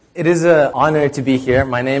It is an honor to be here.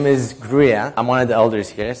 My name is Gruya. I'm one of the elders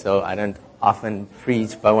here, so I don't often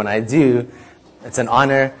preach, but when I do, it's an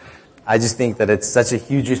honor. I just think that it's such a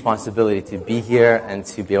huge responsibility to be here and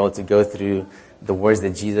to be able to go through the words that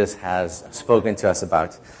Jesus has spoken to us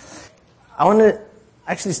about. I want to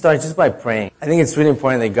actually start just by praying. I think it's really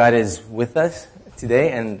important that God is with us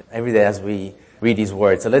today and every day as we read these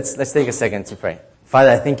words. So let's take a second to pray. Father,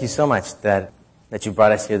 I thank you so much that you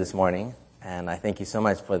brought us here this morning. And I thank you so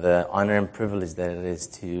much for the honor and privilege that it is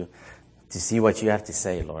to see what you have to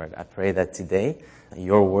say, Lord. I pray that today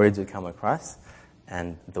your words would come across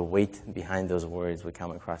and the weight behind those words would come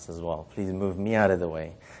across as well. Please move me out of the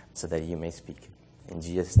way so that you may speak. In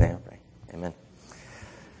Jesus' name I pray. Amen.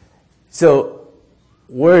 So,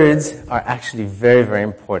 words are actually very, very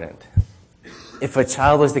important. If a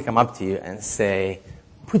child was to come up to you and say,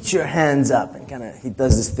 put your hands up, and he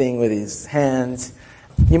does this thing with his hands,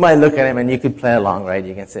 you might look at him and you could play along, right?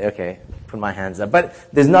 You can say, okay, put my hands up. But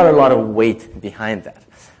there's not a lot of weight behind that.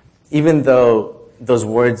 Even though those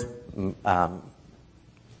words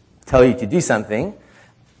tell you to do something,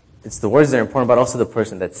 it's the words that are important, but also the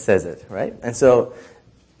person that says it, right? And so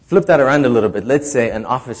flip that around a little bit. Let's say an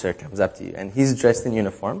officer comes up to you and he's dressed in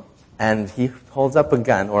uniform and he holds up a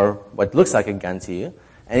gun or what looks like a gun to you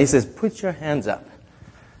and he says, put your hands up.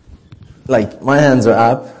 Like, my hands are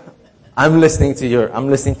up. I'm listening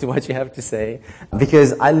to what you have to say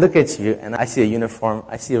because I look at you and I see a uniform,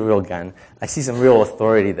 I see a real gun, I see some real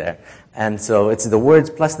authority there. And so it's the words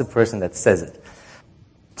plus the person that says it.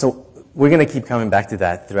 So we're going to keep coming back to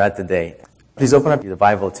that throughout the day. Please open up the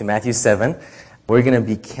Bible to Matthew 7. We're going to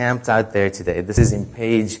be camped out there today. This is in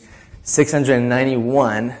page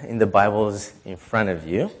 691 in the Bibles in front of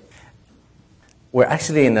you. We're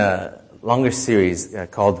actually in a longer series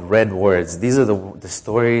called Red Words. These are the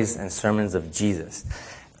stories and sermons of Jesus.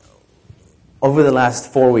 Over the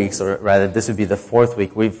last 4 weeks, or rather this would be the fourth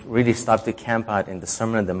week, we've really stopped to camp out in the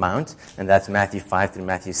Sermon on the Mount, and that's Matthew 5 through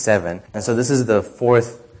Matthew 7. And so this is the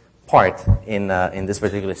fourth part in this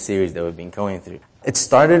particular series that we've been going through. It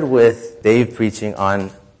started with Dave preaching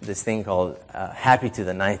on this thing called happy to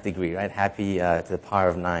the ninth degree, right? Happy to the power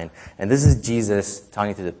of 9. And this is Jesus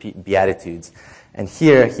talking to the Beatitudes. And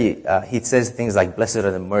here he says things like, blessed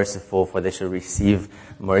are the merciful, for they shall receive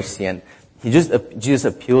mercy. And Jesus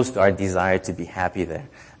appeals to our desire to be happy there.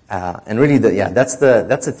 And really, that's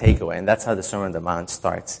the takeaway, and that's how the Sermon on the Mount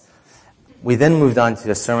starts. We then moved on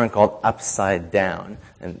to a sermon called Upside Down.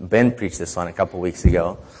 And Ben preached this one a couple weeks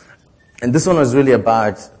ago. And this one was really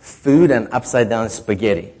about food and upside down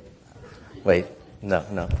spaghetti. Wait.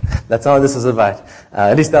 No. That's not what this was about.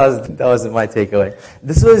 At least that was my takeaway.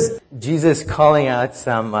 This was Jesus calling out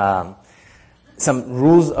some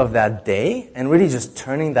rules of that day and really just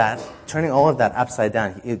turning all of that upside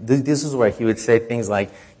down. This is where he would say things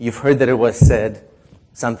like, you've heard that it was said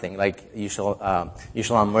something, like you shall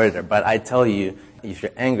not murder. But I tell you, if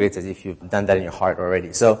you're angry, it's as if you've done that in your heart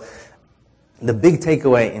already. So the big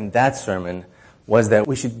takeaway in that sermon was that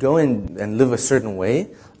we should go and live a certain way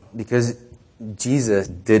because Jesus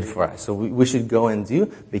did for us. So we should go and do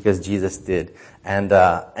because Jesus did.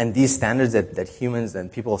 And these standards that humans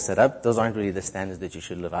and people set up, those aren't really the standards that you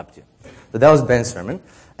should live up to. So that was Ben's sermon.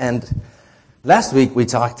 And last week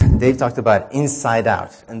Dave talked about inside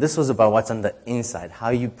out. And this was about what's on the inside, how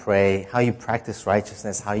you pray, how you practice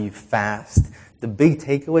righteousness, how you fast. The big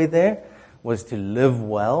takeaway there was to live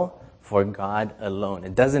well for God alone.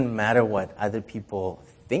 It doesn't matter what other people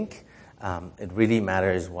think. It really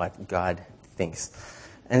matters what God thinks.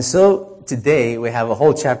 And so today we have a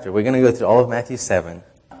whole chapter. We're going to go through all of Matthew 7.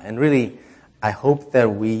 And really, I hope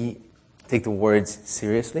that we take the words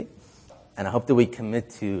seriously. And I hope that we commit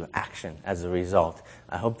to action as a result.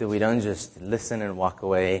 I hope that we don't just listen and walk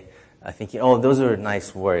away thinking, oh, those are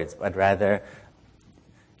nice words. But rather,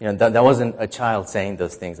 that wasn't a child saying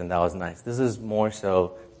those things and that was nice. This is more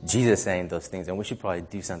so Jesus saying those things. And we should probably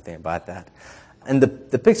do something about that. And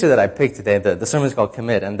the picture that I picked today, the sermon is called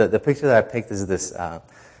Commit, and the picture that I picked is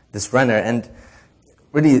this runner, and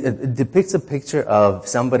really it depicts a picture of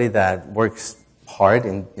somebody that works hard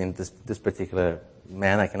in this particular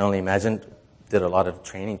man. I can only imagine did a lot of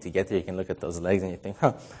training to get there. You can look at those legs and you think,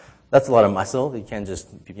 that's a lot of muscle. You can't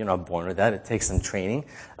you're not born with that. It takes some training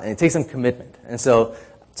and it takes some commitment. And so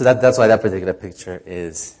that's why that particular picture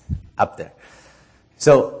is up there.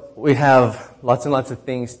 So we have lots and lots of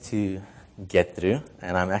things to get through,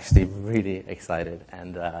 and I'm actually really excited,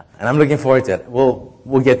 and I'm looking forward to it.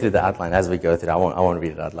 We'll get through the outline as we go through. I won't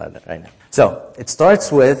read it out loud right now. So it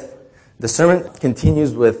starts with the sermon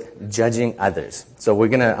continues with judging others. So I'm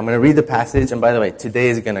gonna read the passage, and by the way, today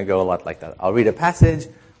is gonna go a lot like that. I'll read a passage,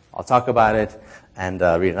 I'll talk about it, and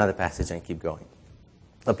read another passage and keep going.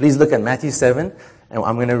 So please look at Matthew 7, and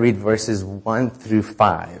I'm going to read verses 1 through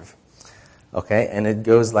 5. Okay, and it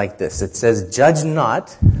goes like this. It says, "Judge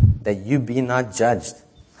not, that you be not judged.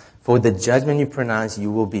 For with the judgment you pronounce,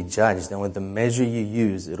 you will be judged, and with the measure you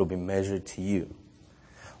use, it will be measured to you.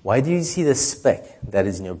 Why do you see the speck that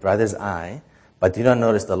is in your brother's eye, but do not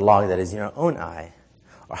notice the log that is in your own eye?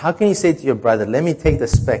 Or how can you say to your brother, 'Let me take the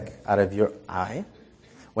speck out of your eye,'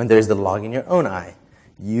 when there is the log in your own eye?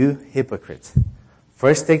 You hypocrite.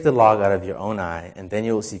 First take the log out of your own eye, and then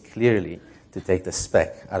you will see clearly to take the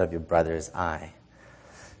speck out of your brother's eye."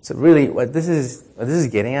 So really, what this is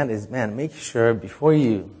getting at is, man, make sure before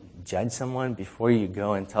you judge someone, before you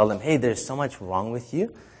go and tell them, "Hey, there's so much wrong with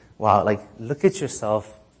you," wow, look at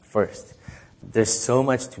yourself first. There's so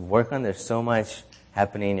much to work on. There's so much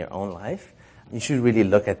happening in your own life. You should really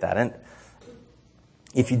look at that. And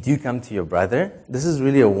if you do come to your brother, this is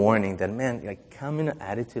really a warning that, man, come in an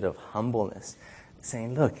attitude of humbleness,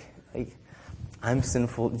 saying, "Look, I'm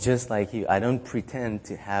sinful just like you. I don't pretend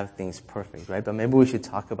to have things perfect, right? But maybe we should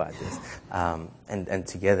talk about this and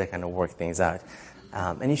together kind of work things out."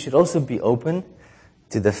 And you should also be open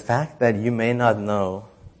to the fact that you may not know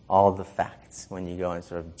all the facts when you go and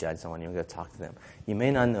sort of judge someone, you go talk to them. You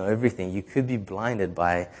may not know everything. You could be blinded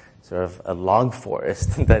by sort of a log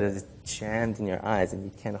forest that is jammed in your eyes and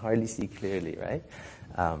you can hardly see clearly, right?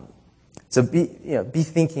 So be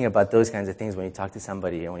thinking about those kinds of things when you talk to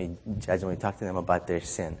somebody and when you judge, when you talk to them about their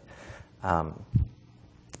sin.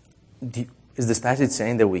 Is this passage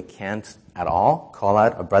saying that we can't at all call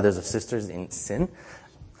out our brothers or sisters in sin?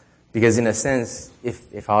 Because in a sense,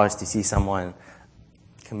 if I was to see someone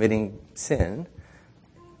committing sin,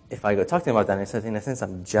 if I go talk to them about that, in a sense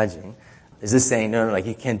I'm judging. Is this saying, no,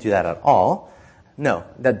 you can't do that at all? No,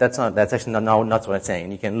 that's actually not what it's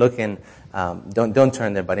saying. You can look in, don't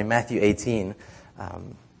turn there, but in Matthew 18,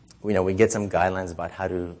 we get some guidelines about how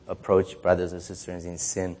to approach brothers or sisters in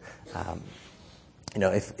sin.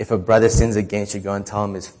 If a brother sins against you, go and tell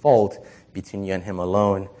him his fault between you and him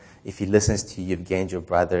alone. If he listens to you, you've gained your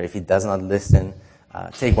brother. If he does not listen,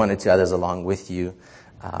 take one or two others along with you,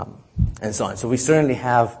 and so on. So we certainly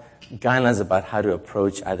have guidelines about how to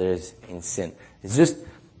approach others in sin. It's just,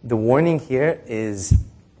 the warning here is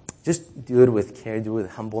just do it with care, do it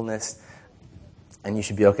with humbleness, and you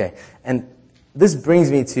should be okay. And this brings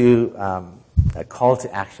me to a call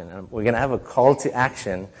to action. And we're going to have a call to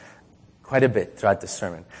action quite a bit throughout the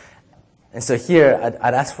sermon. And so here,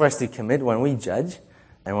 I'd ask for us to commit when we judge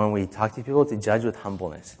and when we talk to people to judge with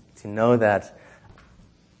humbleness, to know that,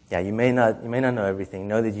 you may not know everything.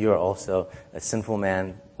 Know that you are also a sinful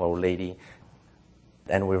man or lady,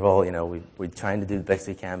 and we're all, we're trying to do the best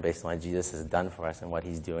we can based on what Jesus has done for us and what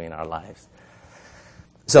he's doing in our lives.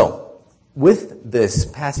 So, with this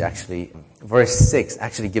passage, actually, verse 6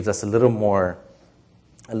 actually gives us a little more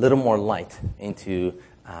light into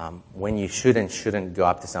when you should and shouldn't go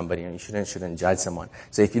up to somebody, and you should and shouldn't judge someone.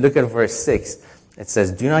 So if you look at verse 6, it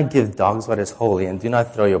says, "Do not give dogs what is holy, and do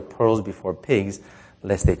not throw your pearls before pigs,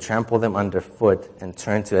 lest they trample them underfoot and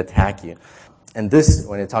turn to attack you." And this,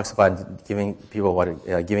 when it talks about giving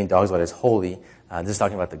dogs what is holy, this is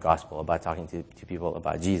talking about the gospel, about talking to people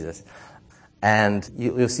about Jesus. And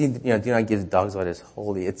you'll see, do not give dogs what is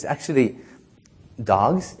holy. It's actually,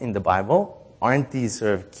 dogs in the Bible aren't these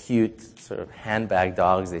sort of cute, sort of handbag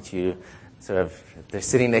dogs that you they're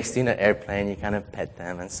sitting next to you in an airplane, you kind of pet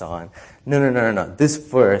them and so on. No. This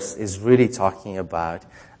verse is really talking about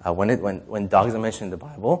when dogs are mentioned in the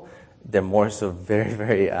Bible, they're more so very,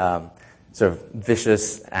 very sort of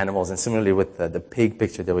vicious animals. And similarly with the pig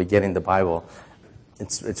picture that we get in the Bible,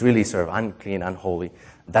 it's really sort of unclean, unholy.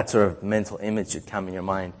 That sort of mental image should come in your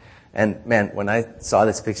mind. And man, when I saw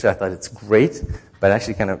this picture, I thought it's great, but it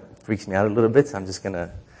actually kind of freaks me out a little bit, so I'm just going to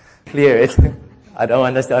clear it. I don't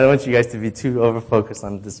want you guys to be too over-focused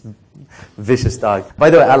on this vicious dog. By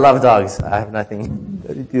the way, I love dogs. I have nothing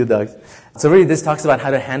to do with dogs. So really, this talks about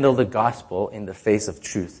how to handle the gospel in the face of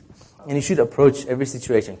truth. And you should approach every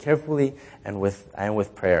situation carefully and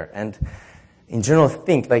with prayer. And in general,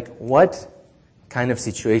 think, what kind of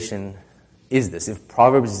situation is this? If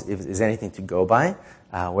Proverbs is anything to go by,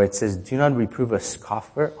 where it says, "Do not reprove a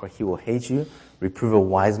scoffer, or he will hate you. Reprove a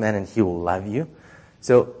wise man, and he will love you."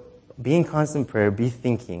 So be in constant prayer, be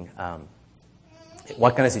thinking,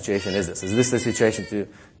 what kind of situation is this? Is this the situation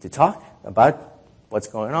to talk about what's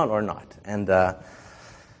going on or not? And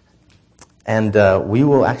we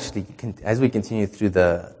will actually, as we continue through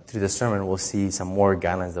the sermon, we'll see some more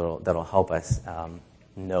guidelines that'll help us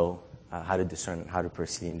know how to discern and how to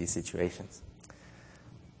proceed in these situations.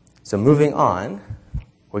 So moving on,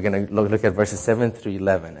 we're going to look at verses 7 through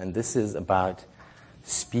 11, and this is about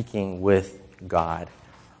speaking with God.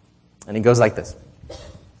 And it goes like this.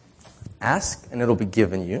 Ask and it'll be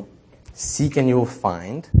given you. Seek and you will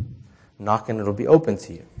find. Knock and it'll be open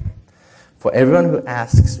to you. For everyone who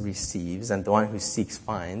asks receives, and the one who seeks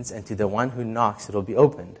finds, and to the one who knocks it'll be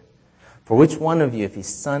opened. For which one of you, if his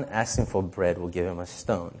son asks him for bread, will give him a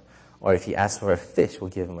stone? Or if he asks for a fish, will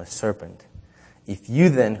give him a serpent? If you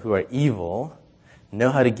then, who are evil, know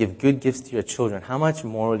how to give good gifts to your children, how much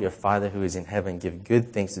more will your Father who is in heaven give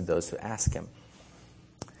good things to those who ask him?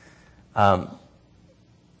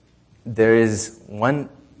 There is one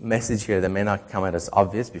message here that may not come out as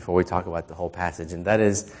obvious before we talk about the whole passage, and that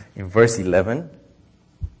is in verse 11.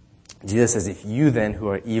 Jesus says, if you then who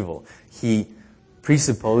are evil, he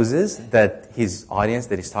presupposes that his audience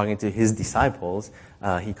that he's talking to, his disciples,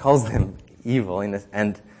 he calls them evil,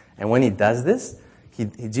 and when he does this,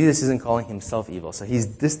 Jesus isn't calling himself evil, so he's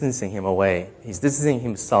distancing him away. He's distancing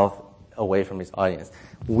himself away from his audience.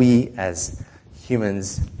 We as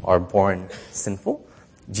humans are born sinful.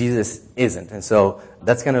 Jesus isn't, and so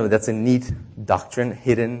that's a neat doctrine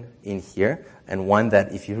hidden in here, and one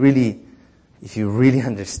that if you really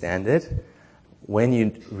understand it, when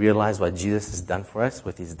you realize what Jesus has done for us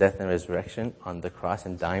with his death and resurrection on the cross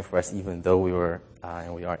and dying for us even though we were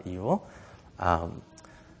and we are evil,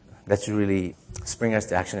 that should really spring us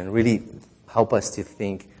to action and really help us to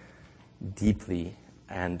think deeply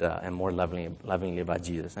and more lovingly about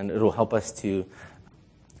Jesus. And it will help us to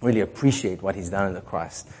really appreciate what he's done on the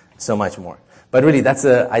cross so much more. But really,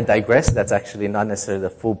 I digress. That's actually not necessarily the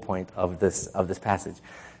full point of this passage.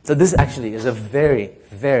 So this actually is a very,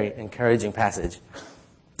 very encouraging passage.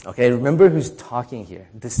 Okay, remember who's talking here.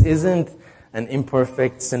 This isn't an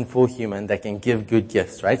imperfect, sinful human that can give good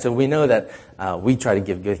gifts, right? So we know that we try to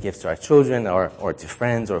give good gifts to our children or to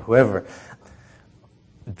friends or whoever.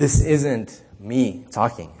 This isn't me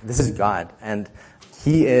talking. This is God. And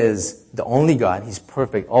he is the only God. He's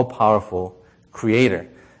perfect, all-powerful creator.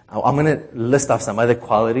 I'm going to list off some other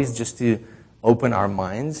qualities just to open our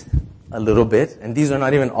minds a little bit. And these are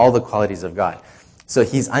not even all the qualities of God. So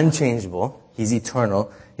he's unchangeable. He's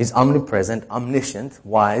eternal. He's omnipresent, omniscient,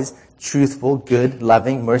 wise, truthful, good,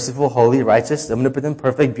 loving, merciful, holy, righteous, omnipotent,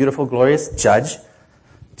 perfect, beautiful, glorious, judge,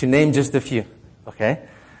 to name just a few. Okay?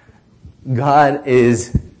 God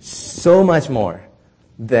is so much more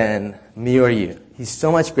than me or you. He's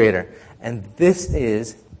so much greater. And this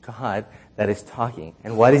is God that is talking.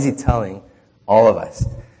 And what is he telling all of us?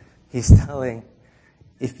 He's telling,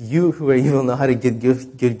 if you who are evil know how to give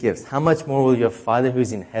good gifts, how much more will your Father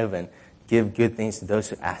who's in heaven give good things to those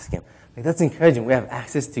who ask him? Like, that's encouraging. We have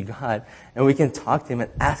access to God, and we can talk to him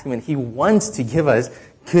and ask him, and he wants to give us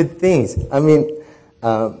good things. I mean,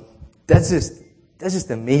 that's just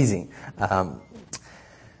amazing.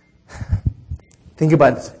 Think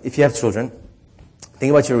about, if you have children,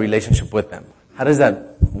 think about your relationship with them. How does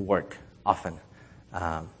that work often?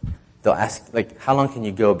 They'll ask, like, how long can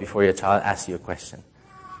you go before your child asks you a question?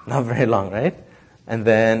 Not very long, right? And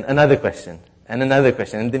then another question, and another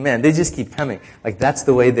question. And man, they just keep coming. Like, that's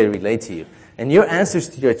the way they relate to you. And your answers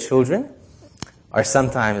to your children are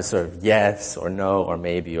sometimes sort of yes or no or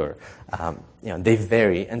maybe or, they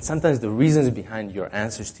vary. And sometimes the reasons behind your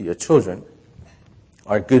answers to your children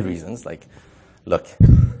are good reasons. Like, look,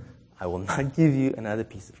 I will not give you another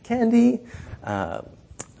piece of candy.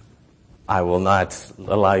 I will not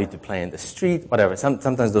allow you to play in the street, whatever.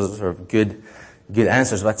 Sometimes those are sort of good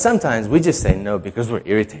answers. But sometimes we just say no because we're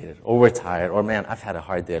irritated or we're tired or, man, I've had a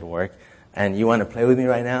hard day at work and you want to play with me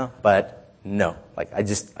right now, but no.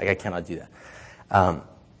 I cannot do that.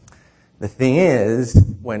 The thing is,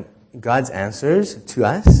 when God's answers to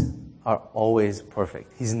us are always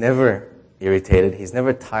perfect. He's never irritated. He's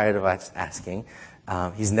never tired of us asking.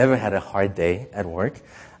 He's never had a hard day at work.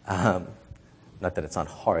 Not that it's not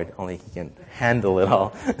hard, only he can handle it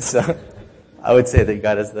all. So I would say that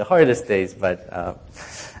God has the hardest days, but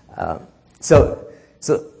so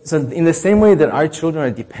in the same way that our children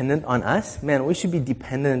are dependent on us, man, we should be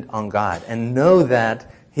dependent on God and know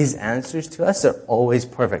that his answers to us are always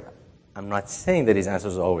perfect. I'm not saying that his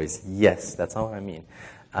answers are always yes. That's not what I mean.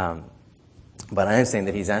 But I am saying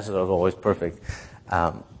that his answers are always perfect.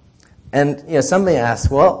 And some may ask,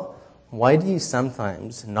 well, why do you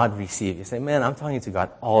sometimes not receive? You say, man, I'm talking to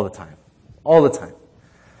God all the time. All the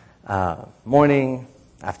time. Morning,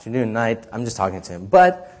 afternoon, night, I'm just talking to him.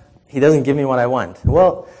 But he doesn't give me what I want.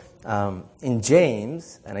 Well, in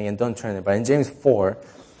James, and again, don't turn it, but in James 4,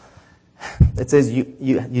 it says, you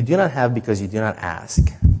do not have because you do not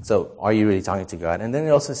ask. So are you really talking to God? And then it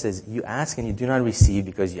also says, you ask and you do not receive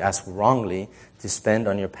because you ask wrongly to spend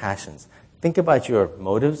on your passions. Think about your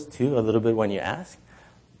motives, too, a little bit when you ask.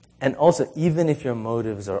 And also, even if your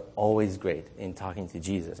motives are always great in talking to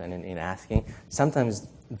Jesus and in asking, sometimes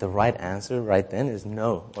the right answer right then is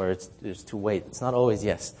no, or it's to wait. It's not always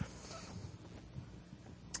yes.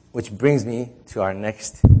 Which brings me to our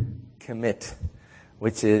next commit,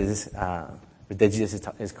 which is that Jesus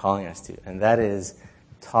is calling us to, and that is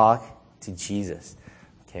talk to Jesus.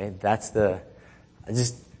 Okay, that's what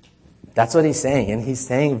he's saying, and he's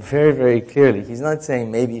saying very, very clearly. He's not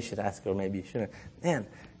saying maybe you should ask or maybe you shouldn't. Man,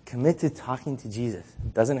 commit to talking to Jesus.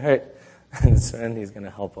 It doesn't hurt, and certainly is going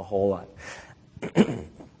to help a whole lot.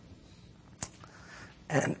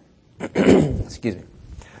 And excuse me.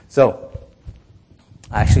 So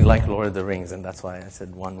I actually like Lord of the Rings, and that's why I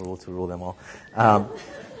said one rule to rule them all.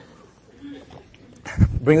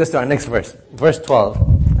 Brings us to our next verse, verse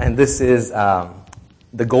 12, and this is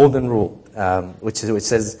the golden rule, which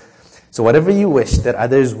says, "So whatever you wish that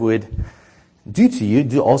others would do to you,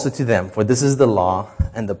 do also to them, for this is the law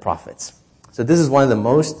and the prophets." So this is one of the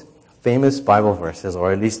most famous Bible verses,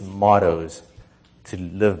 or at least mottos, to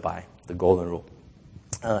live by, the golden rule.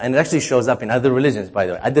 And it actually shows up in other religions, by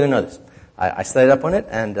the way. I didn't know this. I studied up on it,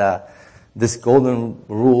 and this golden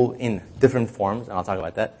rule in different forms, and I'll talk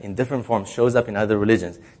about that, in different forms shows up in other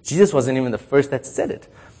religions. Jesus wasn't even the first that said it.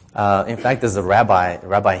 In fact, there's a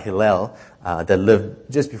Rabbi Hillel, that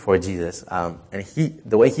lived just before Jesus, and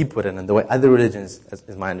the way he put it, and the way other religions,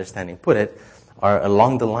 as my understanding, put it, are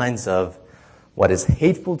along the lines of, what is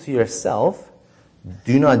hateful to yourself,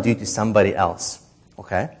 do not do to somebody else.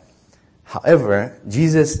 Okay? However,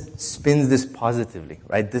 Jesus spins this positively,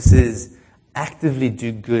 right? This is actively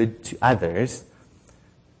do good to others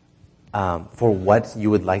for what you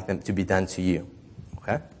would like them to be done to you.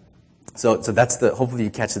 Okay? So that's hopefully you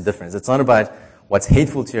catch the difference. It's not about what's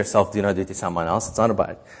hateful to yourself, do not do to someone else. It's not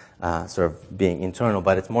about sort of being internal,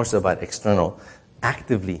 but it's more so about external.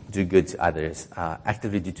 Actively do good to others.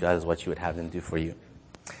 Actively do to others what you would have them do for you.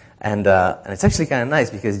 And it's actually kind of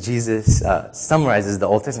nice because Jesus summarizes the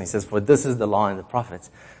Old Testament. He says, "For this is the law and the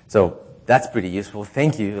prophets." So that's pretty useful.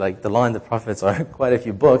 Thank you. Like the law and the prophets are quite a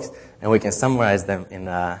few books, and we can summarize them in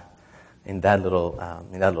that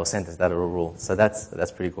little sentence, that little rule. So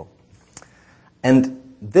that's pretty cool.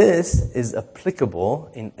 And this is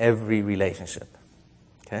applicable in every relationship.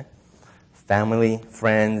 Okay, family,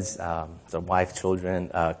 friends, so wife,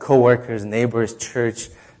 children, co-workers, neighbors,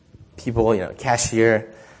 church, people,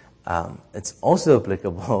 cashier. It's also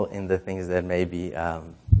applicable in the things that may be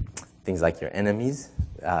things like your enemies,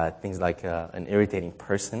 things like an irritating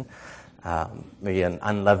person, maybe an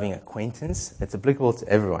unloving acquaintance. It's applicable to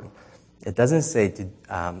everyone. It doesn't say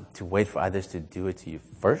to wait for others to do it to you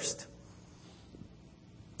first.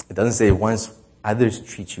 It doesn't say once others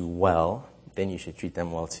treat you well, then you should treat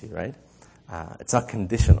them well too, right? It's not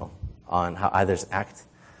conditional on how others act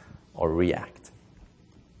or react.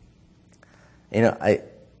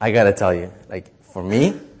 I gotta tell you, like, for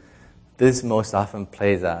me, this most often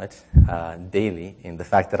plays out daily in the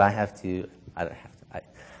fact that I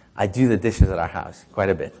do the dishes at our house quite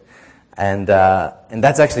a bit. And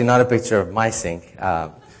that's actually not a picture of my sink,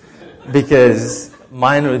 because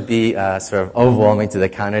mine would be sort of overwhelming to the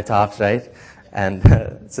countertops, right? And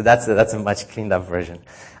so that's a much cleaned up version.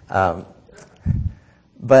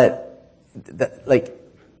 But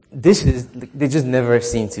dishes, they just never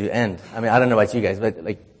seem to end. I mean, I don't know about you guys, but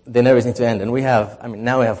they never seem to end. And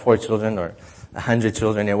now we have 4 children or 100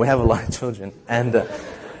 children here. We have a lot of children. And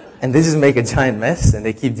they just make a giant mess, and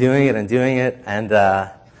they keep doing it and doing it. And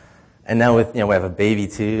now we have a baby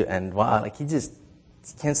too, and wow, he just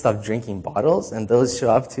can't stop drinking bottles, and those show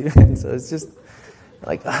up too. And so it's just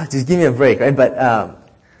just give me a break, right? But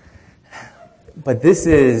this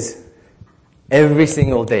is every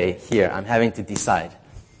single day here. I'm having to decide.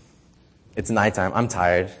 It's nighttime. I'm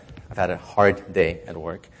tired. I've had a hard day at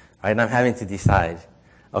work, right? And I'm having to decide,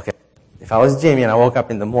 okay, if I was Jamie and I woke up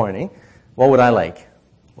in the morning, what would I like?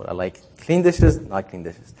 Would I like clean dishes? Not clean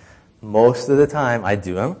dishes. Most of the time, I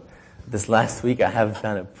do them. This last week, I have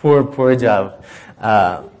done a poor job.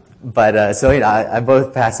 I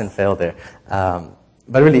both pass and fail there.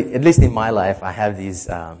 But really, at least in my life, I have these.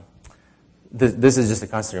 This is just a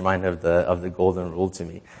constant reminder of the golden rule to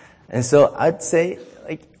me. And so I'd say,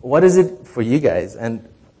 what is it for you guys? And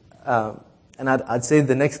I'd say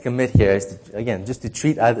the next commit here is just to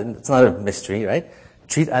treat others. It's not a mystery, right?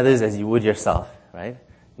 Treat others as you would yourself, right?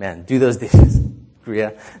 Man, do those dishes.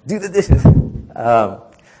 Korea, do the dishes.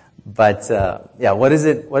 What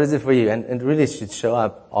is it for you? And really, it should show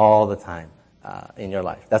up all the time in your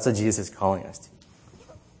life. That's what Jesus is calling us to.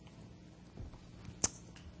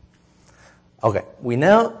 Okay, we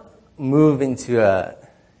now move into a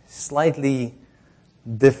slightly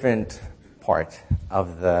different part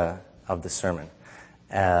of the sermon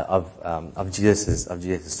of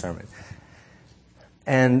Jesus' sermon.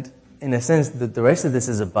 And in a sense, the rest of this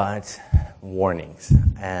is about warnings.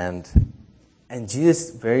 And Jesus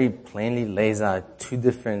very plainly lays out two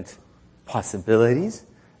different possibilities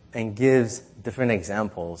and gives different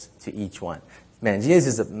examples to each one. Man,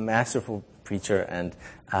 Jesus is a masterful preacher, and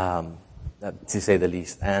to say the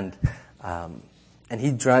least. And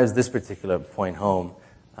he drives this particular point home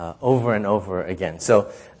over and over again.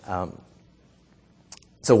 So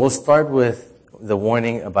we'll start with the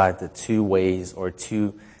warning about the two ways or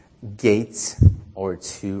two gates or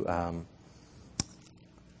two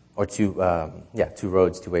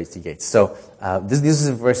roads, two ways, two gates. So this is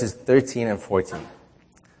verses 13 and 14.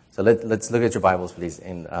 So let's look at your Bibles, please,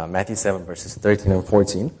 in Matthew 7, verses 13 and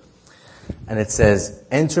 14. And it says,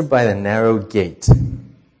 "Enter by the narrow gate,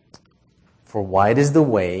 for wide is the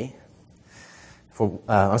way, for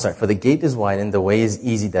the gate is wide and the way is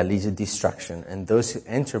easy that leads to destruction, and those who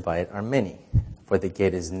enter by it are many. For the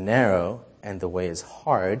gate is narrow and the way is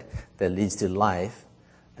hard that leads to life,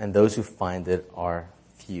 and those who find it are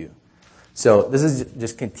few." So this is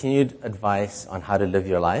just continued advice on how to live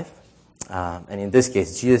your life. And in this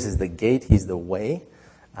case, Jesus is the gate, he's the way.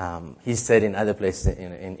 He said in other places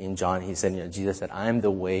in John, he said, Jesus said, "I am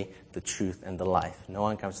the way, the truth, and the life. No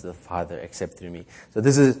one comes to the Father except through me." So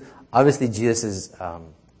this is, obviously Jesus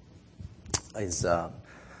is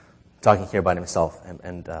talking here about himself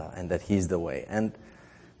and that he's the way. And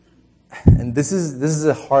this is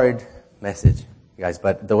a hard message, guys,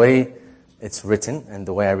 but the way it's written and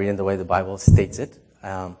the way I read it, the way the Bible states it,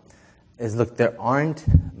 is, look, there aren't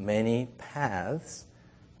many paths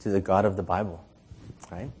to the God of the Bible,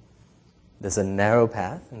 right? There's a narrow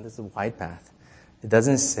path and there's a wide path. It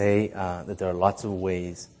doesn't say that there are lots of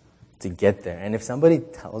ways to get there. And if somebody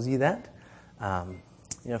tells you that,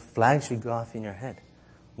 flags should go off in your head.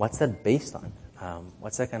 What's that based on?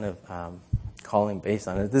 What's that kind of calling based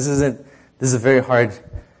on? This is a very hard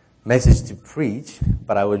message to preach,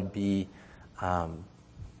 but I would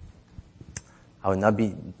not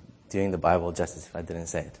be doing the Bible justice if I didn't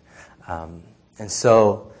say it. And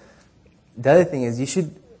so the other thing is, you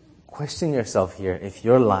should question yourself here if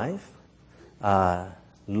your life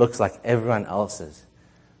looks like everyone else's,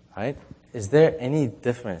 right? Is there any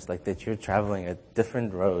difference, like that you're traveling a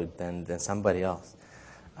different road than somebody else?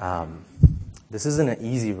 This isn't an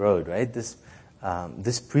easy road, right? This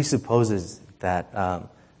presupposes that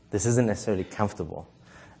this isn't necessarily comfortable.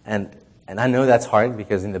 And I know that's hard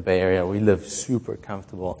because in the Bay Area we live super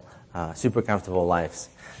comfortable lives.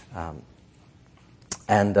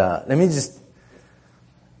 Let me just,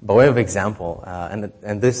 by way of example,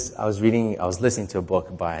 and this, I was listening to a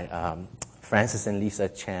book by Francis and Lisa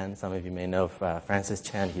Chan. Some of you may know Francis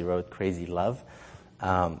Chan. He wrote Crazy Love.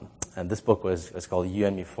 And this book was called You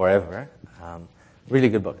and Me Forever. Really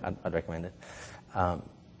good book. I'd recommend it.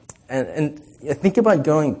 And think about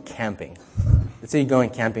going camping. Let's say you're going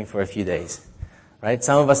camping for a few days, right?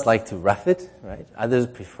 Some of us like to rough it, right? Others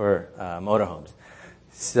prefer motorhomes.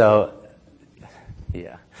 So,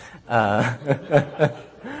 yeah.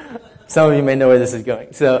 Some of you may know where this is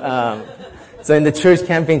going. So in the church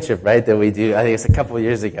camping trip, right, that we do, I think it's a couple of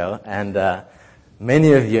years ago, and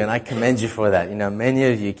many of you, and I commend you for that, many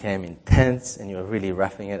of you came in tents and you were really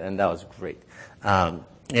roughing it, and that was great.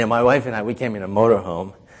 My wife and I, we came in a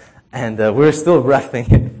motorhome, and we were still roughing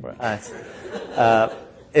it for us.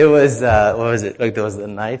 It was, what was it? Like, there was a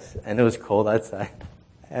night, and it was cold outside.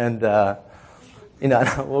 And, I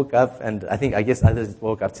woke up, and I guess others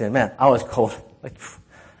woke up too. And man, I was cold. Like,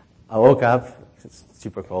 I woke up, it's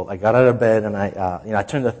super cold. I got out of bed, and I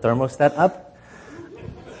turned the thermostat up.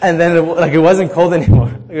 And then, it wasn't cold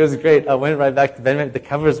anymore. It was great. I went right back to bed. The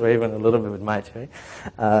covers were even a little bit much, right?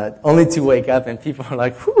 Only to wake up, and people were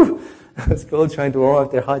like, whew, it was cold, trying to warm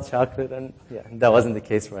up their hot chocolate. And yeah, that wasn't the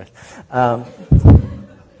case for us.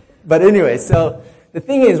 But anyway, so the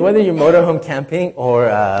thing is, whether you're motorhome camping or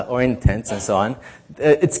in tents and so on,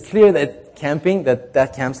 it's clear that camping,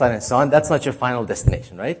 that campsite and so on, that's not your final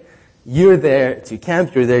destination, right? You're there to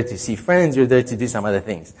camp, you're there to see friends, you're there to do some other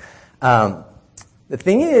things. The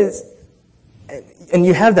thing is, and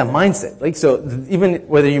you have that mindset, like, so even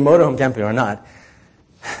whether you're motorhome camping or not,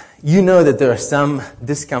 you know that there are some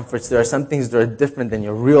discomforts, there are some things that are different than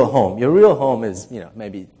your real home. Your real home is,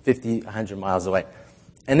 maybe 50, 100 miles away.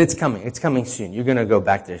 And it's coming soon. You're going to go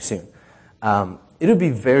back there soon. It would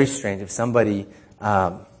be very strange if somebody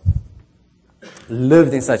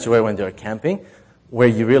lived in such a way when they were camping, where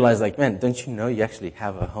you realize, like, man, don't you know you actually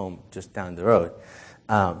have a home just down the road?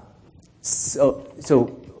 So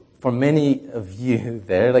for many of you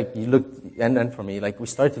there, like you look, and for me, like we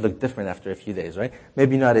start to look different after a few days, right?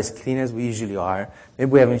 Maybe not as clean as we usually are.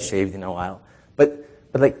 Maybe we haven't shaved in a while.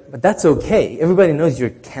 But that's okay. Everybody knows you're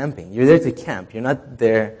camping. You're there to camp. You're not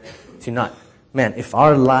there to not. Man, if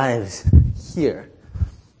our lives here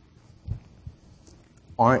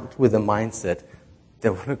aren't with the mindset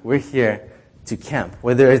that we're here to camp,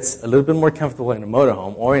 whether it's a little bit more comfortable in a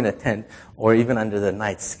motorhome or in a tent or even under the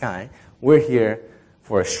night sky, we're here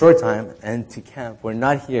for a short time and to camp. We're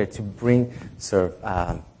not here to bring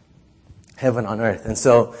heaven on earth. And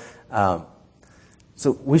so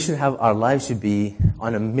we should have, our lives should be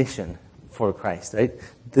on a mission for Christ, right?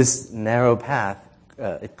 This narrow path,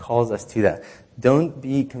 it calls us to that. Don't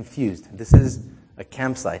be confused. This is a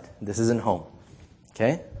campsite. This isn't home.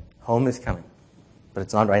 Okay? Home is coming, but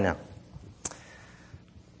it's not right now.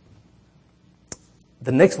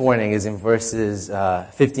 The next warning is in verses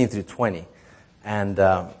 15 through 20. And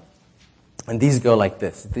these go like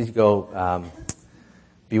this. These go,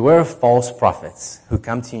 beware of false prophets who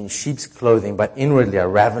come to you in sheep's clothing, but inwardly are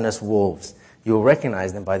ravenous wolves. You will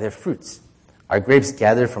recognize them by their fruits. Are grapes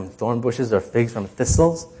gathered from thorn bushes or figs from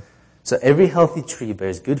thistles? So every healthy tree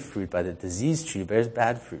bears good fruit, but a diseased tree bears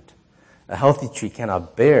bad fruit. A healthy tree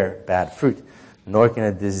cannot bear bad fruit, nor can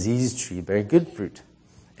a diseased tree bear good fruit.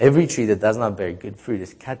 Every tree that does not bear good fruit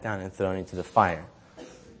is cut down and thrown into the fire.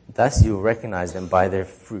 Thus you will recognize them by their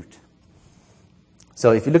fruit.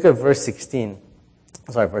 So if you look at verse 15,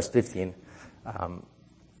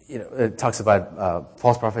 it talks about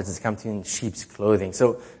false prophets that come to you in sheep's clothing.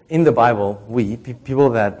 So in the Bible, people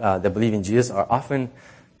that believe in Jesus are often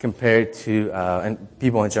compared to, and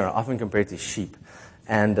people in general, are often compared to sheep.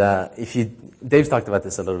 And Dave's talked about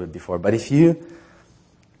this a little bit before, but if you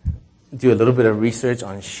do a little bit of research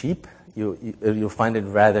on sheep, you'll find it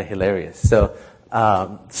rather hilarious. So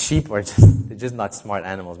sheep are just not smart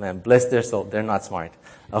animals, man. Bless their soul, they're not smart.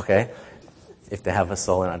 Okay, if they have a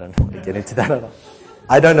soul, and I don't want to get into that at all.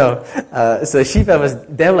 I don't know. So sheep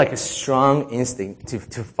they have like a strong instinct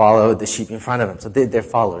to follow the sheep in front of them. So they're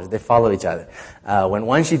followers. They follow each other. When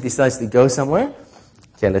one sheep decides to go somewhere,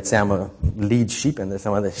 okay, let's say I'm a lead sheep and there's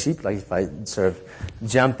some other sheep, like if I sort of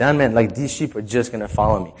jump down, man, like these sheep are just going to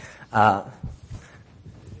follow me.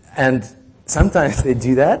 And sometimes they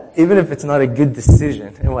do that, even if it's not a good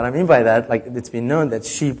decision. And what I mean by that, like it's been known that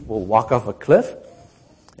sheep will walk off a cliff,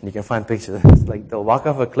 and you can find pictures of this, like they'll walk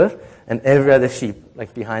off a cliff, and every other sheep,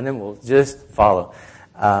 like behind them, will just follow.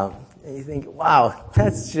 And you think, wow,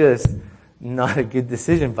 that's just not a good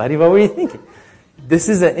decision, buddy. What were you thinking? This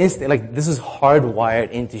is an instinct, like this is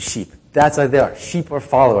hardwired into sheep. That's what they are. Sheep are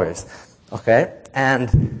followers. Okay?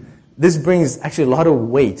 And this brings actually a lot of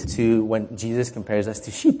weight to when Jesus compares us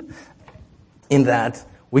to sheep, in that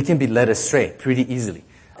we can be led astray pretty easily.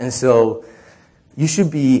 And so you should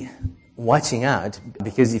be watching out,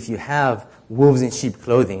 because if you have wolves in sheep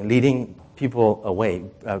clothing leading people away,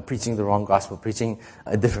 preaching the wrong gospel, preaching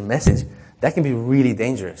a different message, that can be really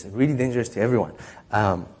dangerous to everyone.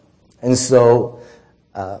 And so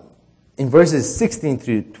in verses 16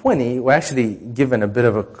 through 20, we're actually given a bit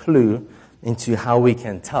of a clue into how we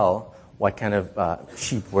can tell what kind of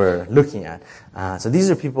sheep we're looking at. So these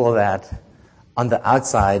are people that on the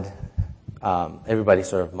outside, everybody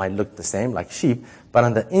sort of might look the same, like sheep, but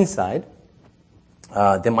on the inside,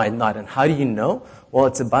 they might not. And how do you know? Well,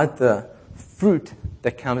 it's about the fruit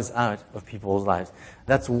that comes out of people's lives.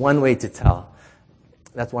 That's one way to tell.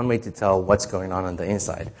 That's one way to tell what's going on the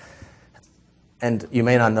inside. And you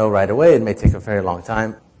may not know right away. It may take a very long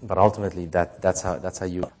time, but ultimately, that's how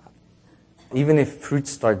you. Even if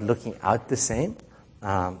fruits start looking out the same,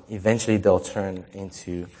 eventually they'll turn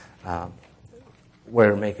into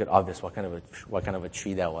where make it obvious what kind of a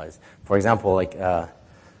tree that was. For example, like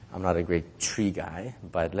I'm not a great tree guy,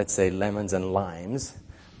 but let's say lemons and limes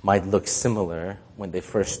might look similar when they're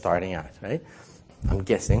first starting out, right? I'm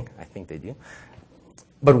guessing. I think they do.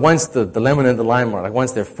 But once the lemon and the lime are, like,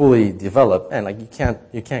 once they're fully developed, and like you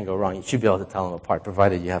can't go wrong. You should be able to tell them apart,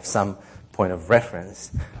 provided you have some point of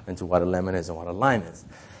reference into what a lemon is and what a lime is.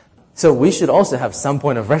 So we should also have some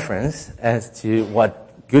point of reference as to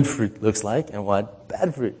what good fruit looks like and what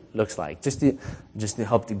bad fruit looks like, just to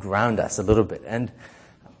help to ground us a little bit. And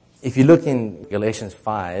if you look in Galatians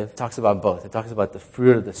 5, it talks about both. It talks about the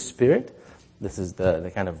fruit of the Spirit. This is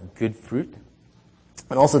the kind of good fruit.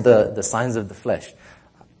 And also the signs of the flesh.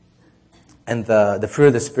 And the fruit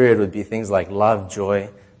of the Spirit would be things like love, joy,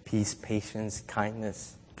 peace, patience,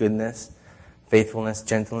 kindness, goodness, faithfulness,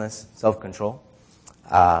 gentleness, self-control.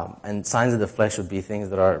 And signs of the flesh would be things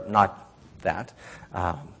that are not that.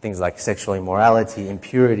 Things like sexual immorality,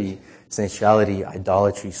 impurity, sensuality,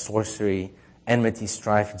 idolatry, sorcery, enmity,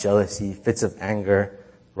 strife, jealousy, fits of anger,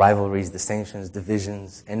 rivalries, dissensions,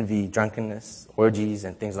 divisions, envy, drunkenness, orgies,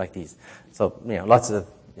 and things like these. So, lots of,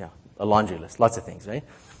 a laundry list, lots of things, right?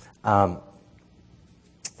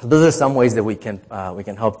 So those are some ways that we can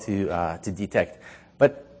help to detect.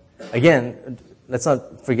 But again, let's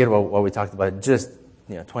not forget what we talked about just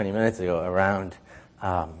 20 minutes ago around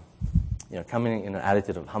coming in an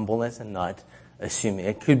attitude of humbleness and not assuming.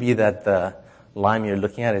 It could be that the lime you're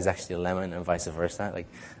looking at is actually a lemon, and vice versa. Like,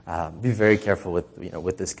 be very careful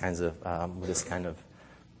with this kind of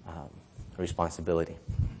responsibility.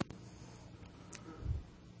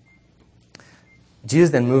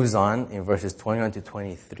 Jesus then moves on in verses 21 to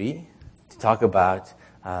 23 to talk about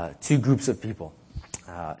two groups of people.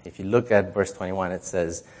 If you look at verse 21, it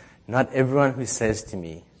says, "Not everyone who says to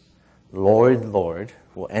me, 'Lord, Lord,'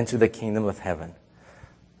 will enter the kingdom of heaven,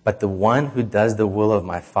 but the one who does the will of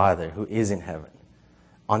my Father who is in heaven.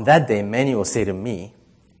 On that day, many will say to me,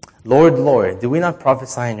 'Lord, Lord, did we not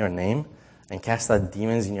prophesy in your name, and cast out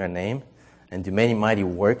demons in your name, and do many mighty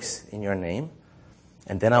works in your name?'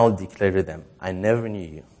 And then I will declare to them, 'I never knew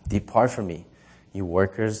you. Depart from me, you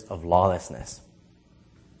workers of lawlessness.'"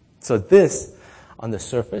 So this, on the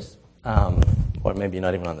surface, or maybe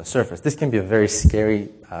not even on the surface, this can be a very scary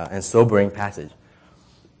and sobering passage.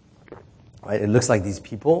 Right? It looks like these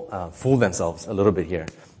people fooled themselves a little bit here.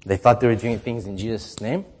 They thought they were doing things in Jesus'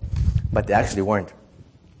 name, but they actually weren't.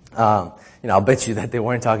 I'll bet you that they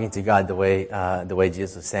weren't talking to God the way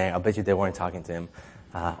Jesus was saying. I'll bet you they weren't talking to Him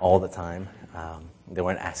all the time. They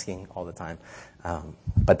weren't asking all the time.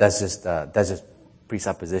 But that's just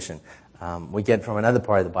presupposition. We get from another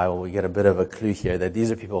part of the Bible, we get a bit of a clue here that these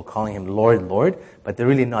are people calling Him Lord, Lord, but they're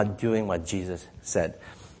really not doing what Jesus said.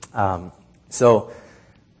 So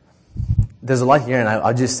there's a lot here, and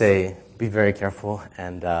I'll just say, be very careful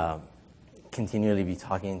and continually be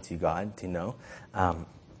talking to God to know.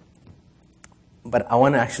 But I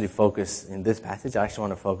want to actually focus, in this passage, I actually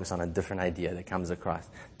want to focus on a different idea that comes across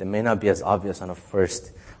that may not be as obvious on a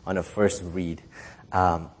first read.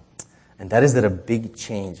 And that is that a big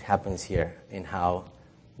change happens here in how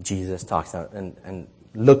Jesus talks. And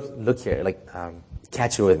look here,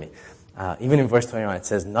 catch it with me. Even in verse 21, it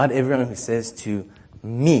says, "Not everyone who says to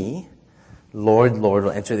me, 'Lord, Lord,'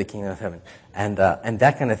 will enter the kingdom of heaven." And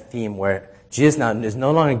that kind of theme where Jesus now is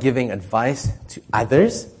no longer giving advice to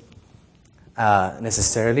others,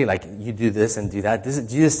 necessarily, like you do this and do that. This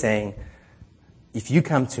is Jesus saying, if you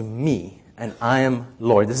come to me and I am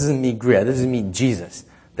Lord, this isn't me, Greer, this is me, Jesus,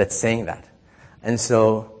 that's saying that. And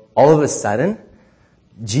so all of a sudden,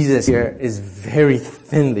 Jesus here is very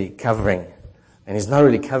thinly covering, and He's not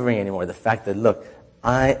really covering anymore the fact that, look,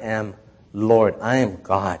 I am Lord, I am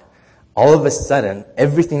God. All of a sudden,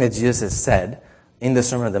 everything that Jesus has said in the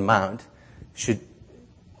Sermon on the Mount should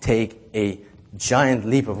take a giant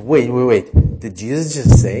leap of, wait, did Jesus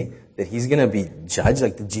just say that He's going to be judged?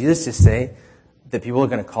 Like, did Jesus just say that people are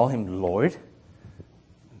going to call Him Lord?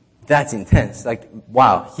 That's intense. Like,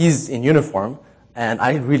 wow, He's in uniform, and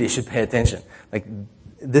I really should pay attention. Like,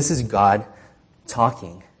 this is God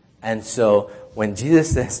talking. And so when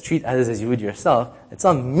Jesus says, treat others as you would yourself, it's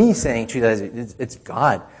not me saying treat others, it's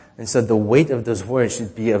God. And so the weight of those words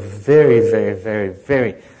should be a very, very, very,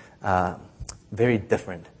 very, very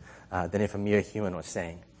different than if a mere human was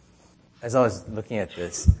saying. As I was looking at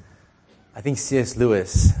this, I think C.S.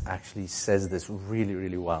 Lewis actually says this really,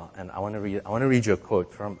 really well. And I want to read you a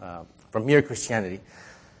quote from Mere Christianity.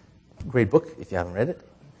 Great book, if you haven't read it.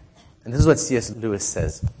 And this is what C.S. Lewis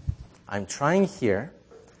says. "I'm trying here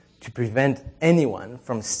to prevent anyone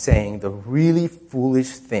from saying the really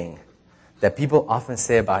foolish thing that people often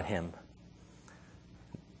say about Him.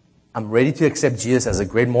 I'm ready to accept Jesus as a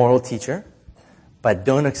great moral teacher, but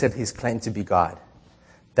don't accept His claim to be God.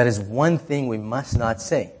 That is one thing we must not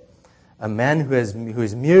say. A man who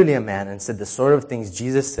is merely a man and said the sort of things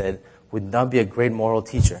Jesus said would not be a great moral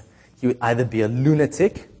teacher. He would either be a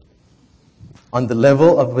lunatic on the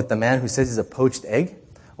level of with the man who says he's a poached egg,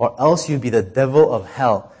 or else you'd be the devil of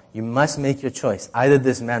hell. You must make your choice. Either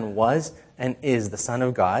this man was and is the Son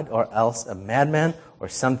of God, or else a madman or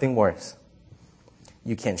something worse.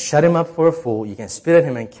 You can shut him up for a fool, you can spit at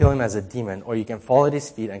him and kill him as a demon, or you can fall at his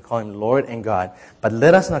feet and call him Lord and God. But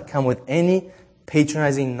let us not come with any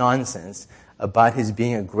patronizing nonsense about his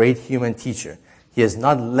being a great human teacher. He has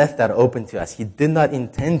not left that open to us. He did not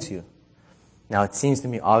intend to. Now it seems to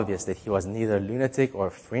me obvious that he was neither lunatic or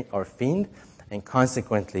fiend, and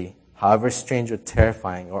consequently, however strange or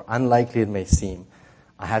terrifying or unlikely it may seem,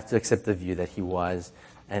 I have to accept the view that he was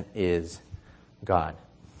and is God."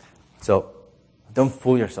 So, don't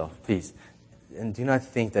fool yourself, please. And do not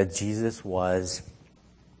think that Jesus was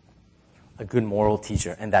a good moral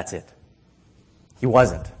teacher, and that's it. He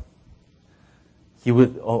wasn't. He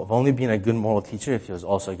would have only been a good moral teacher if he was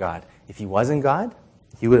also God. If he wasn't God,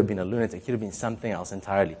 he would have been a lunatic. He would have been something else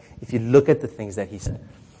entirely. If you look at the things that he said.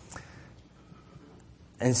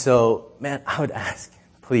 And so, man, I would ask,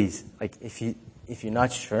 please, like, if you're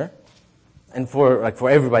not sure, and for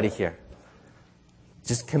everybody here,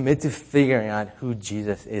 just commit to figuring out who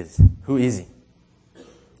Jesus is. Who is he?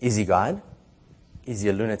 Is he God? Is he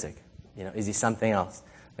a lunatic? Is he something else?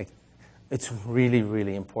 Like, it's really,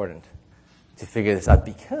 really important to figure this out,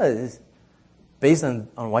 because based on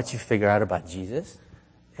what you figure out about Jesus,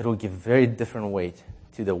 it will give very different weight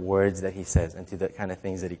to the words that he says and to the kind of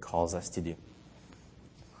things that he calls us to do.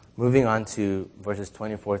 Moving on to verses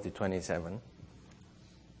 24 to 27,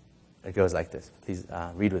 it goes like this. Please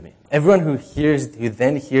read with me. Everyone who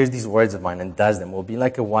then hears these words of mine and does them will be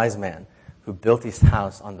like a wise man who built his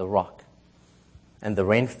house on the rock. And the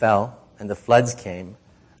rain fell, and the floods came,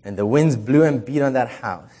 and the winds blew and beat on that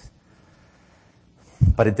house.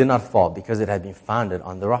 But it did not fall, because it had been founded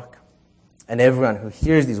on the rock. And everyone who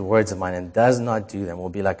hears these words of mine and does not do them will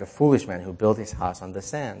be like a foolish man who built his house on the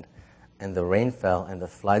sand. And the rain fell, and the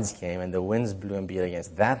floods came, and the winds blew and beat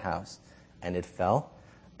against that house, and it fell,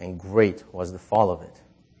 and great was the fall of it.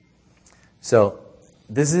 So,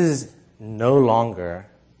 this is no longer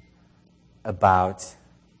about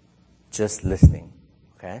just listening,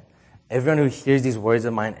 okay? Everyone who hears these words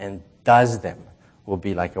of mine and does them will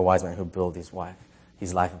be like a wise man who built his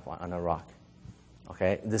life on a rock,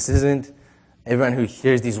 okay? This isn't everyone who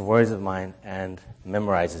hears these words of mine and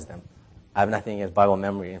memorizes them. I have nothing against Bible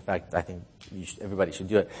memory. In fact, I think everybody should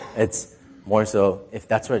do it. It's more so, if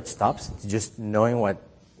that's where it stops, just knowing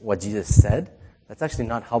what Jesus said, that's actually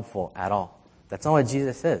not helpful at all. That's not what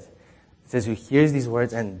Jesus says. It says who hears these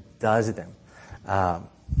words and does them.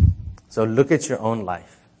 So look at your own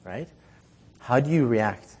life, right? How do you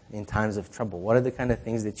react in times of trouble? What are the kind of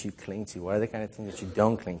things that you cling to? What are the kind of things that you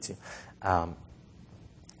don't cling to?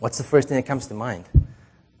 What's the first thing that comes to mind?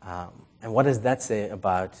 And what does that say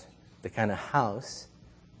about the kind of house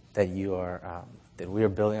that that we are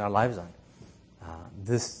building our lives on?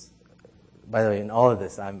 This, by the way, in all of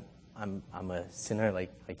this, I'm a sinner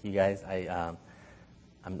like you guys. I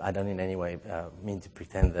don't in any way mean to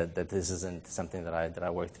pretend that this isn't something that I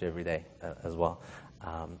work through every day as well.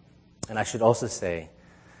 And I should also say,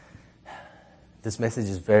 this message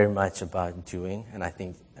is very much about doing, and I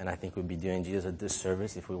think we'd be doing Jesus a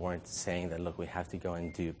disservice if we weren't saying that, look, we have to go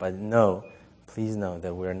and do. But no, please know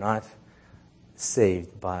that we're not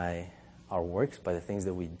saved by our works, by the things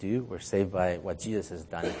that we do. We're saved by what Jesus has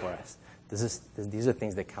done for us. These are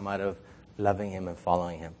things that come out of loving him and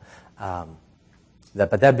following him.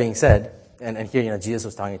 But that being said, and here, Jesus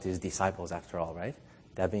was talking to his disciples after all, right?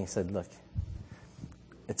 That being said, look,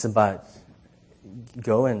 it's about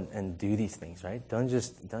go and do these things, right? Don't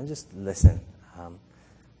just listen.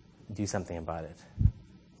 Do something about it.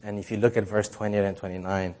 And if you look at verse 28 and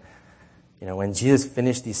 29, when Jesus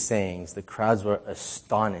finished these sayings, the crowds were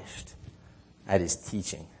astonished at his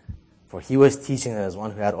teaching. For he was teaching them as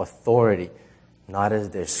one who had authority, not as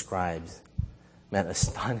their scribes. Man,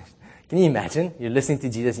 astonished. Can you imagine? You're listening to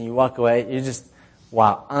Jesus and you walk away, you're just,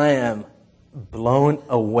 wow, I am blown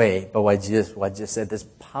away by what Jesus said. There's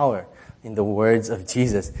power in the words of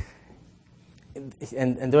Jesus.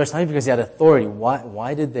 And there was something because he had authority.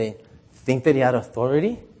 Why did they think that he had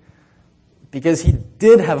authority? Because he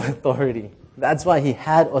did have authority. That's why he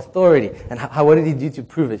had authority. And what did he do to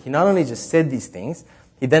prove it? He not only just said these things,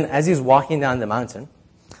 he then, as he's walking down the mountain,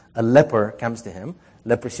 a leper comes to him.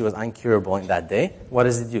 Leprosy was incurable in that day. What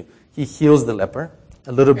does he do? He heals the leper.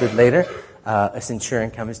 A little bit later, a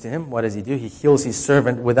centurion comes to him. What does he do? He heals his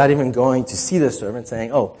servant without even going to see the servant,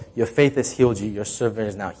 saying, oh, your faith has healed you. Your servant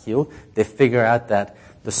is now healed. They figure out that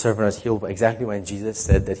the servant was healed exactly when Jesus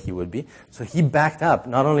said that he would be. So he backed up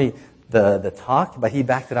not only the talk, but he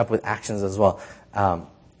backed it up with actions as well.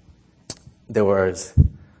 There was,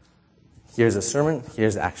 here's a sermon,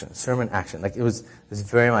 here's action. Sermon, action. Like it was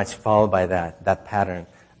very much followed by that pattern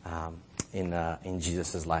in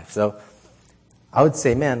Jesus' life. So I would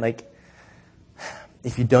say, man, like,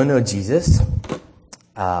 if you don't know Jesus,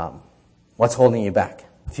 what's holding you back?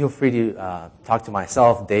 Feel free to talk to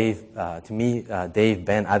myself, Dave, to me, Dave,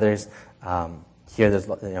 Ben, others. Here, there's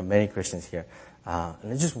many Christians here.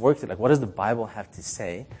 And just work through, like, what does the Bible have to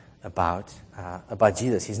say about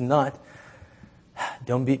Jesus? He's not,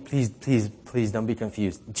 please don't be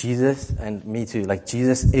confused. Jesus, and me too, like,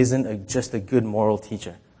 Jesus isn't just a good moral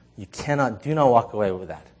teacher. Do not walk away with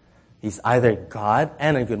that. He's either God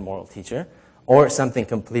and a good moral teacher, or something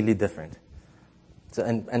completely different. So,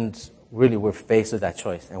 and really we're faced with that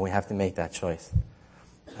choice, and we have to make that choice.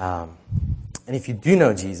 And if you do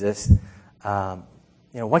know Jesus,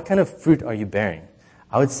 what kind of fruit are you bearing?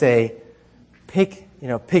 I would say pick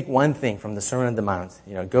one thing from the Sermon on the Mount.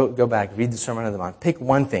 Go back, read the Sermon on the Mount. Pick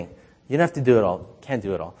one thing. You don't have to do it all. Can't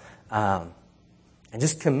do it all. And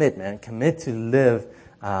just commit, man. Commit to live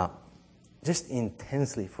just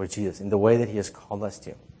intensely for Jesus in the way that He has called us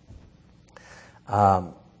to.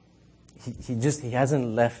 He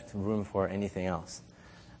hasn't left room for anything else.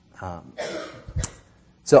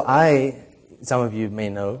 So some of you may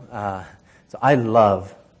know, so I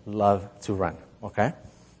love to run, okay?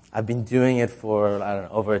 I've been doing it for,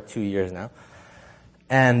 over 2 years now.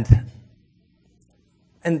 And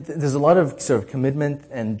there's a lot of sort of commitment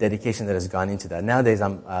and dedication that has gone into that. Nowadays,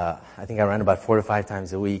 I think I run about 4 to 5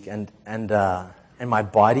 times a week, and my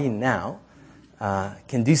body now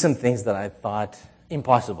can do some things that I thought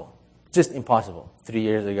impossible, just impossible 3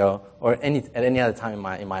 years ago or at any other time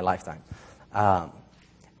in my lifetime.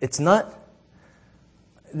 It's not.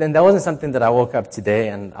 Then that wasn't something that I woke up today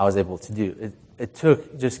and I was able to do. It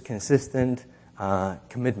took just consistent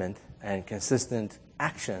commitment and consistent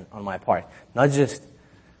action on my part, not just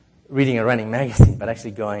reading a running magazine, but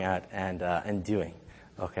actually going out and doing.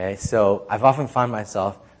 Okay, so I've often found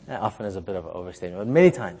myself, often is a bit of an overstatement, but many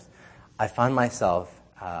times I found myself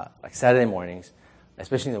like Saturday mornings,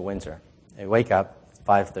 especially in the winter. I wake up, it's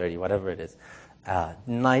 5:30, whatever it is.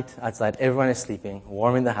 Night outside, everyone is sleeping,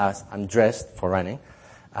 warm in the house. I'm dressed for running,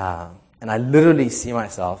 and I literally see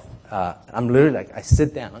myself. I'm literally like, I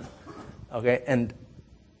sit down, okay, and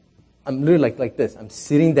I'm literally like this. I'm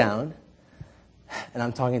sitting down, and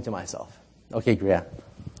I'm talking to myself. Okay, Griya,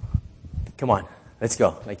 come on, let's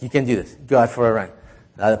go. Like, you can do this. Go out for a run.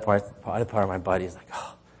 The other part of my body is like,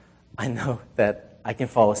 oh, I know that I can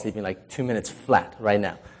fall asleep in like 2 minutes flat right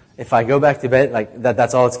now. If I go back to bed, like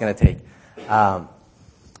that's all it's going to take.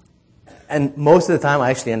 And most of the time,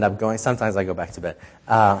 I actually end up going. Sometimes I go back to bed.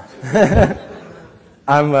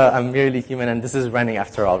 I'm merely human, and this is running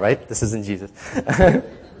after all, right? This isn't Jesus.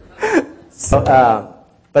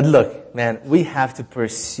 But look, man, we have to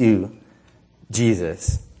pursue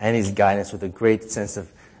Jesus and His guidance with a great sense of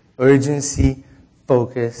urgency,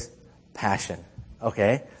 focus, passion.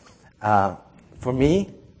 Okay? For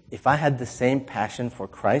me, if I had the same passion for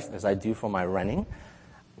Christ as I do for my running,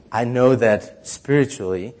 I know that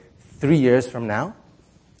spiritually, 3 years from now,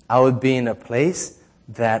 I would be in a place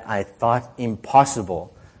that I thought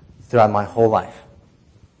impossible throughout my whole life.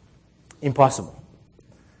 Impossible.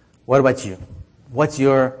 What about you? What's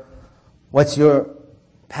your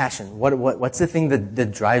passion? What's the thing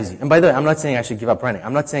that drives you? And by the way, I'm not saying I should give up running.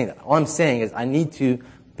 I'm not saying that. All I'm saying is I need to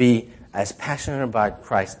be as passionate about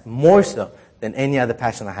Christ, more so than any other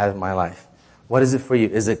passion I have in my life. What is it for you?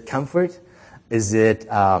 Is it comfort? Is it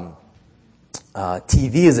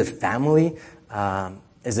TV? Is it family?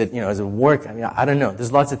 Is it work? I mean, I don't know.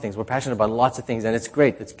 There's lots of things. We're passionate about lots of things, and it's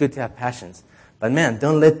great. It's good to have passions. But man,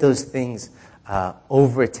 don't let those things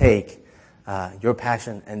overtake your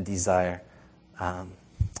passion and desire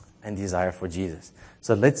for Jesus.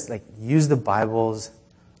 So let's use the Bible's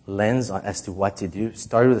lens as to what to do.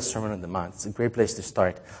 Start with the Sermon on the Mount. It's a great place to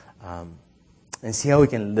start, and see how we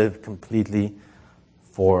can live completely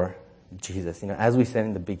for Jesus. As we said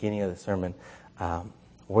in the beginning of the sermon,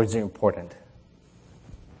 words are important.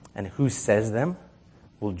 And who says them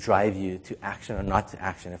will drive you to action or not to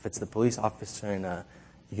action. If it's the police officer in a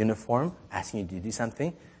uniform asking you to do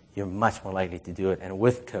something, you're much more likely to do it. And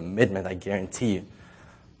with commitment, I guarantee you,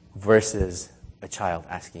 versus a child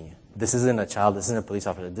asking you. This isn't a child, this isn't a police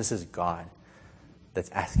officer, this is God that's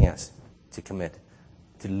asking us to commit,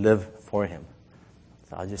 to live for Him.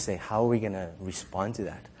 So I'll just say, how are we going to respond to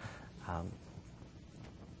that?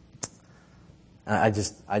 I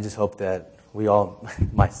just hope that we all,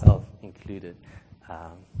 myself included,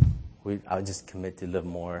 I would just commit to live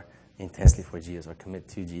more intensely for Jesus, or commit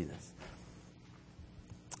to Jesus.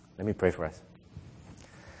 Let me pray for us.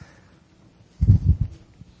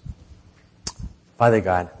 Father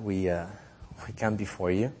God, we come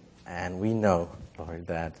before you, and we know, Lord,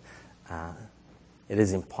 that it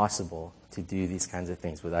is impossible to do these kinds of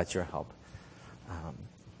things without your help.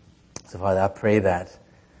 So, Father, I pray that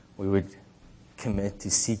we would commit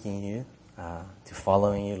to seeking you, to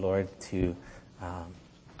following you, Lord, to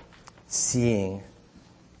seeing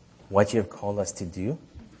what you have called us to do,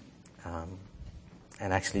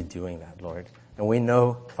 and actually doing that, Lord. And we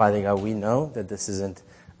know, Father God, we know that this isn't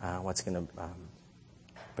what's going to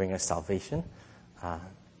bring us salvation,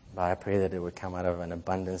 but I pray that it would come out of an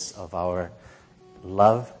abundance of our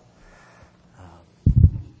love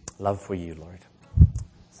for you, Lord.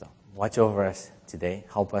 So Watch over us today.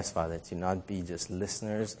 Help us, Father, to not be just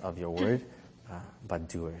listeners of your word, but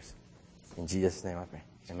doers. In Jesus' name I pray.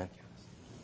 Amen.